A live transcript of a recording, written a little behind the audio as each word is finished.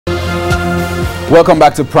Welcome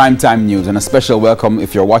back to Primetime News, and a special welcome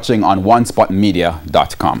if you're watching on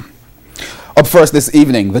onespotmedia.com. Up first this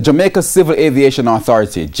evening, the Jamaica Civil Aviation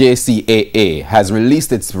Authority, JCAA, has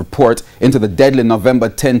released its report into the deadly November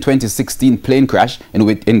 10, 2016 plane crash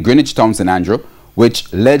in Greenwich Town, St. Andrew,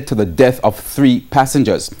 which led to the death of 3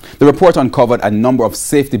 passengers. The report uncovered a number of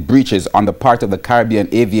safety breaches on the part of the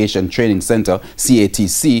Caribbean Aviation Training Center,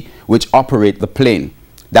 CATC, which operate the plane.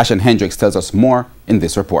 Dashan Hendricks tells us more in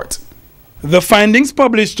this report. The findings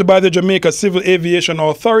published by the Jamaica Civil Aviation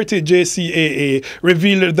Authority, JCAA,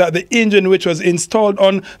 revealed that the engine which was installed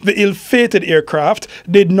on the ill-fated aircraft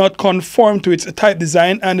did not conform to its type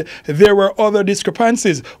design, and there were other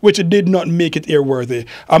discrepancies which did not make it airworthy.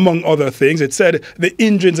 Among other things, it said the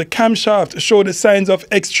engine's camshaft showed signs of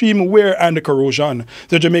extreme wear and corrosion.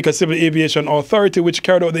 The Jamaica Civil Aviation Authority, which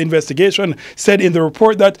carried out the investigation, said in the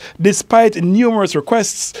report that despite numerous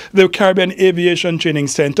requests, the Caribbean Aviation Training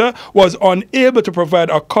Center was unable to provide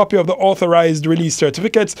a copy of the authorized release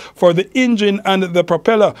certificates for the engine and the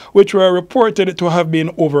propeller, which were reported to have been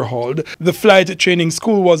overhauled. The flight training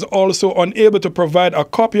school was also unable to provide a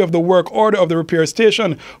copy of the work order of the repair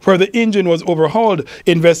station where the engine was overhauled.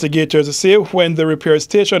 Investigators say when the repair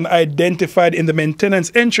station identified in the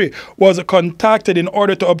maintenance entry was contacted in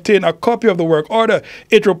order to obtain a copy of the work order,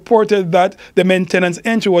 it reported that the maintenance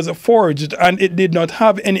entry was forged and it did not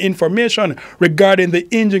have any information regarding the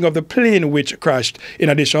engine of the plane which crashed. In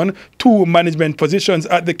addition, 2 management positions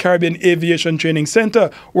at the Caribbean Aviation Training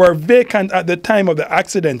Center were vacant at the time of the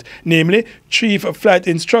accident, namely Chief Flight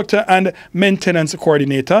Instructor and Maintenance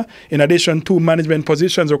Coordinator. In addition, 2 management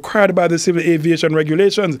positions required by the Civil Aviation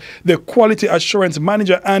Regulations, the Quality Assurance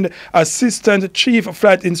Manager and Assistant Chief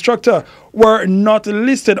Flight Instructor, were not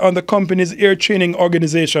listed on the company's Air Training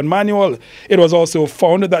Organization manual. It was also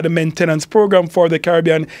found that the maintenance program for the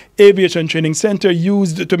Caribbean Aviation Training Center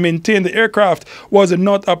used to maintain the aircraft was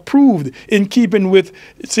not approved in keeping with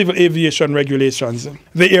civil aviation regulations.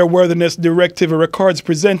 The airworthiness directive records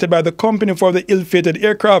presented by the company for the ill-fated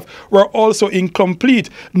aircraft were also incomplete.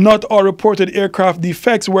 Not all reported aircraft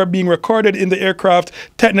defects were being recorded in the aircraft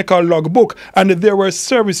technical logbook, and there were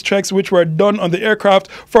service checks which were done on the aircraft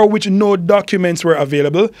for which no documents were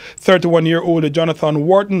available. 31-year-old Jonathan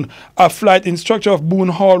Wharton, a flight instructor of Boone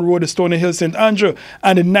Hall Road, Stony Hill, St. Andrew,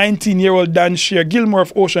 and 19-year-old Dan Shear Gilmore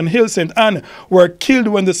of Ocean Hill, St. Anne, were killed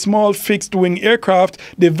when the small fixed-wing aircraft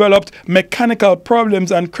developed mechanical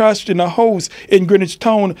problems and crashed in a house in Greenwich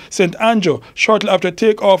Town, St. Andrew, shortly after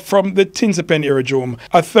takeoff from the Tinsipen Aerodrome.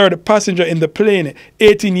 A third passenger in the plane,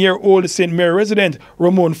 18-year-old St. Mary resident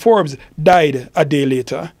Ramon Forbes, died a day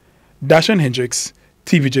later. Dashan Hendricks,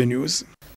 TVJ News.